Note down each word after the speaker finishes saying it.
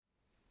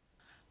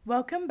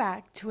Welcome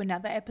back to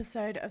another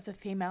episode of the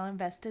Female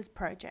Investors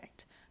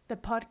Project, the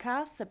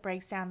podcast that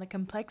breaks down the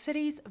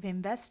complexities of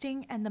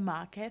investing and the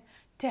market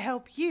to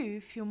help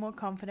you feel more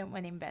confident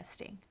when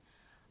investing.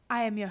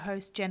 I am your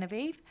host,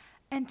 Genevieve,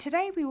 and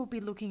today we will be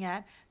looking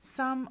at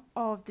some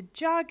of the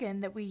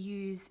jargon that we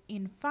use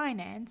in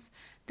finance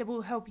that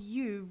will help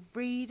you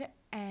read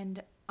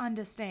and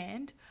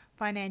understand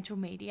financial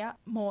media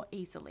more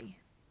easily.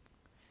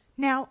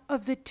 Now,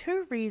 of the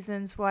two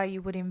reasons why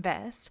you would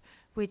invest,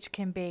 which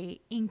can be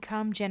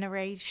income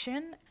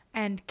generation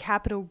and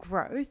capital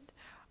growth,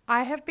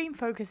 I have been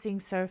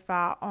focusing so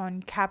far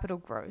on capital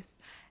growth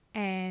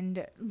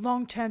and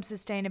long-term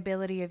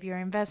sustainability of your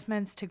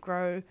investments to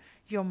grow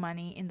your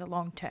money in the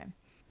long term.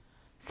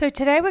 So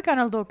today we're going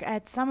to look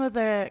at some of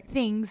the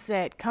things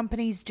that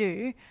companies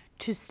do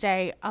to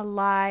stay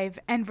alive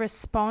and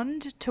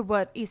respond to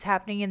what is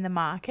happening in the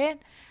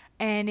market.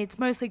 And it's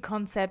mostly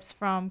concepts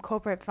from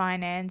corporate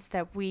finance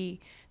that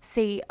we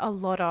see a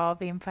lot of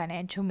in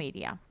financial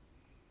media.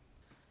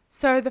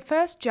 So the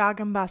first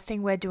jargon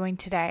busting we're doing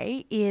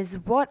today is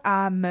what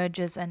are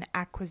mergers and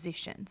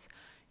acquisitions?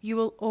 You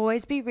will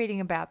always be reading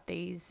about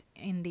these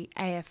in the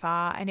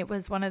AFR, and it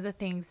was one of the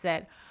things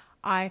that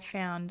I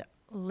found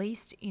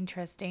least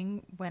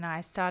interesting when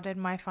I started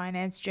my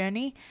finance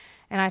journey,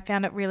 and I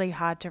found it really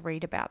hard to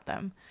read about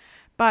them.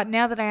 But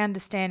now that I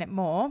understand it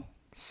more,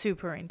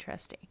 super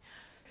interesting.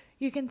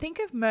 You can think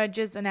of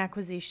mergers and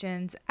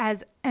acquisitions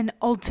as an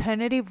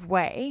alternative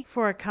way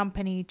for a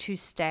company to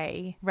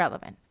stay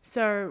relevant.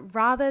 So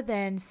rather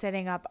than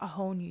setting up a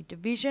whole new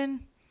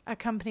division, a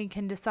company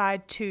can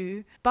decide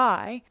to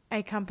buy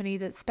a company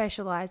that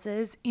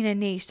specializes in a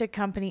niche that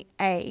company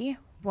A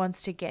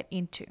wants to get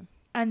into.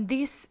 And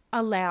this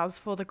allows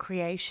for the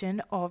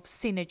creation of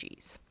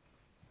synergies.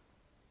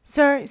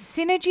 So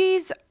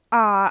synergies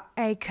are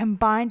a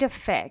combined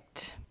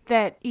effect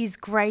that is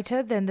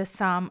greater than the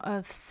sum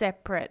of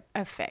separate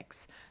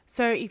effects.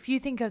 So if you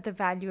think of the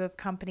value of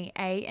company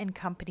A and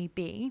company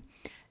B,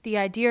 the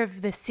idea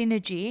of the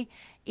synergy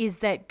is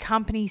that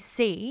company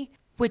C,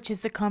 which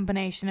is the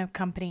combination of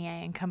company A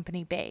and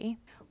company B,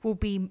 will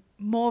be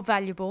more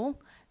valuable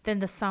than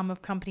the sum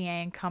of company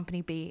A and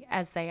company B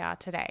as they are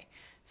today.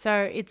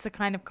 So it's a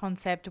kind of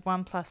concept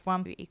 1 +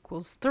 1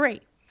 =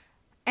 3.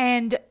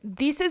 And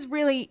this is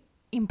really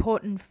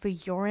important for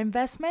your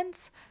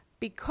investments,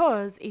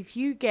 because if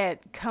you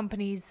get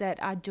companies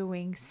that are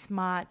doing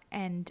smart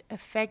and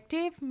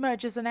effective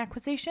mergers and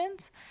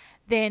acquisitions,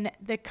 then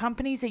the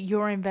companies that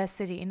you're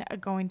invested in are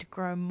going to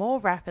grow more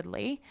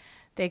rapidly.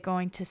 They're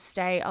going to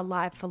stay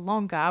alive for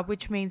longer,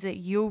 which means that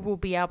you will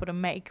be able to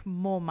make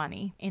more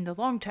money in the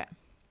long term.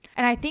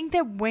 And I think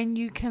that when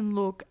you can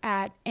look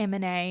at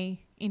M&A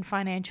in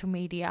financial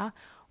media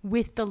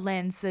with the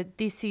lens that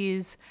this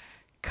is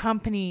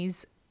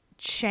companies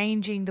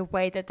changing the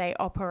way that they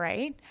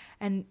operate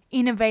and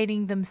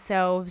innovating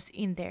themselves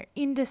in their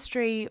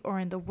industry or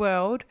in the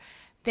world,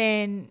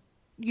 then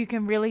you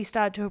can really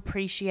start to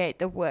appreciate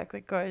the work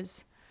that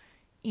goes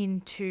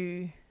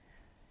into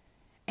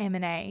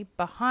M&A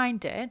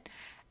behind it,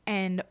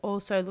 and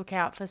also look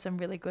out for some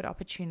really good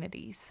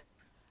opportunities.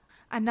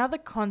 Another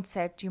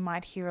concept you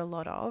might hear a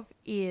lot of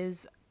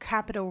is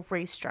capital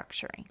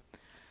restructuring.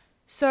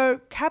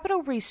 So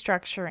capital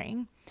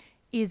restructuring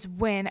is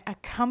when a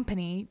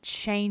company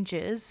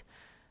changes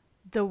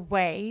the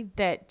way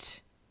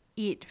that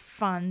it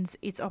funds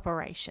its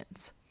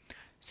operations.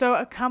 So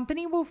a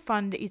company will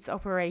fund its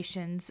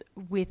operations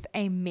with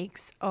a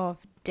mix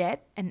of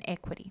debt and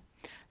equity.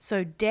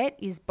 So debt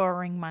is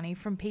borrowing money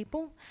from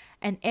people,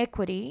 and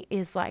equity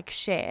is like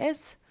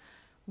shares,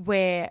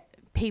 where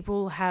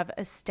people have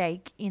a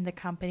stake in the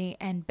company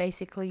and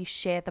basically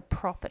share the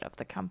profit of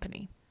the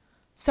company.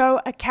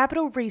 So a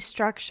capital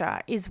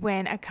restructure is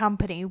when a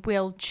company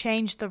will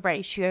change the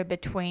ratio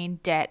between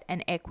debt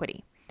and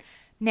equity.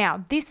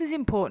 Now, this is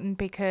important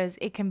because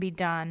it can be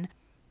done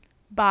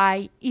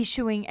by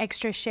issuing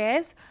extra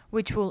shares,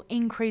 which will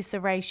increase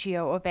the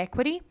ratio of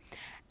equity.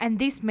 And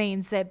this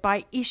means that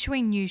by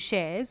issuing new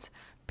shares,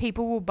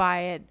 people will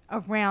buy it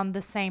around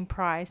the same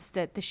price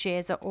that the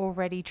shares are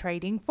already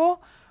trading for,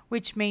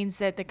 which means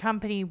that the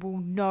company will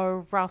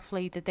know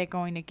roughly that they're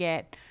going to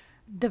get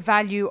the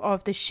value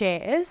of the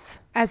shares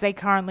as they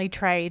currently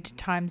trade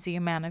times the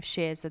amount of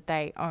shares that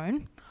they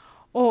own.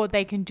 Or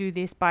they can do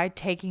this by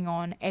taking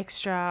on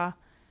extra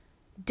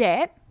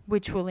debt,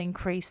 which will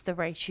increase the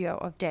ratio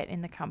of debt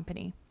in the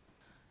company.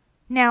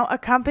 Now, a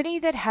company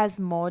that has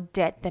more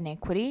debt than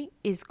equity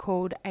is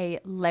called a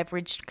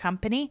leveraged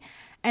company.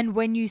 And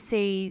when you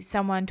see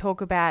someone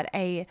talk about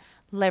a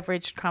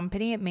leveraged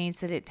company, it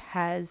means that it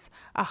has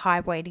a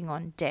high weighting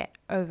on debt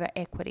over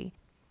equity.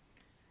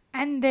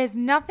 And there's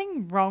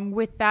nothing wrong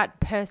with that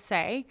per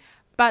se,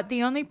 but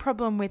the only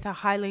problem with a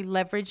highly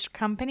leveraged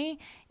company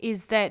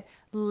is that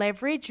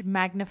leverage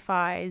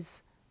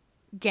magnifies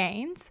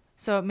gains.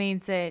 So it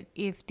means that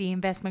if the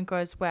investment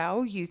goes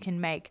well, you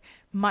can make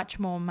much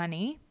more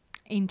money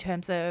in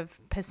terms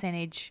of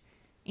percentage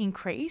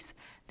increase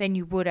than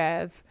you would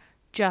have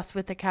just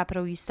with the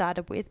capital you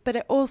started with, but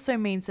it also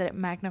means that it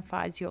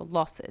magnifies your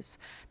losses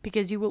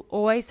because you will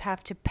always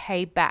have to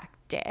pay back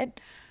debt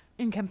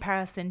in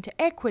comparison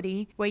to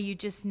equity, where you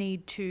just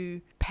need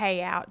to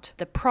pay out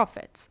the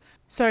profits.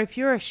 So if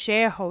you're a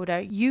shareholder,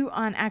 you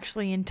aren't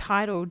actually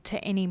entitled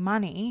to any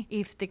money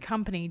if the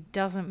company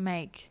doesn't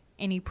make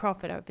any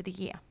profit over the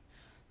year.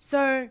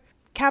 So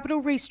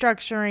capital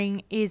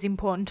restructuring is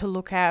important to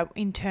look at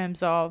in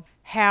terms of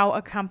how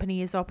a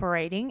company is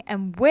operating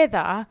and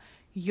whether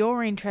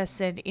you're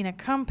interested in a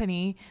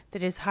company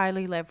that is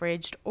highly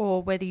leveraged,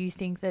 or whether you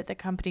think that the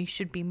company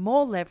should be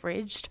more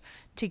leveraged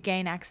to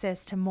gain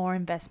access to more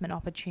investment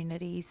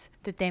opportunities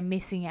that they're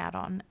missing out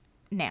on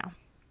now.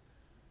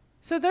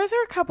 So those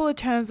are a couple of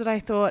terms that I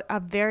thought are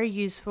very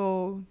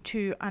useful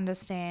to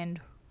understand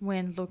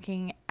when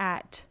looking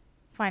at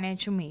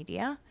financial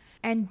media.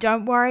 And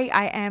don't worry,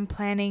 I am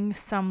planning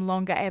some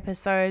longer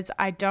episodes.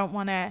 I don't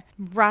want to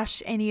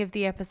rush any of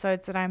the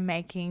episodes that I'm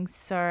making,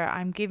 so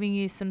I'm giving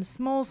you some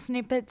small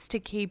snippets to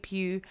keep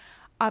you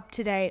up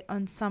to date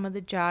on some of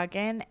the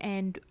jargon,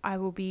 and I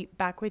will be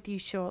back with you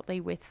shortly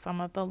with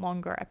some of the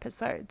longer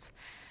episodes.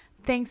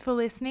 Thanks for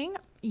listening.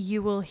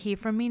 You will hear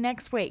from me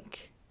next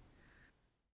week.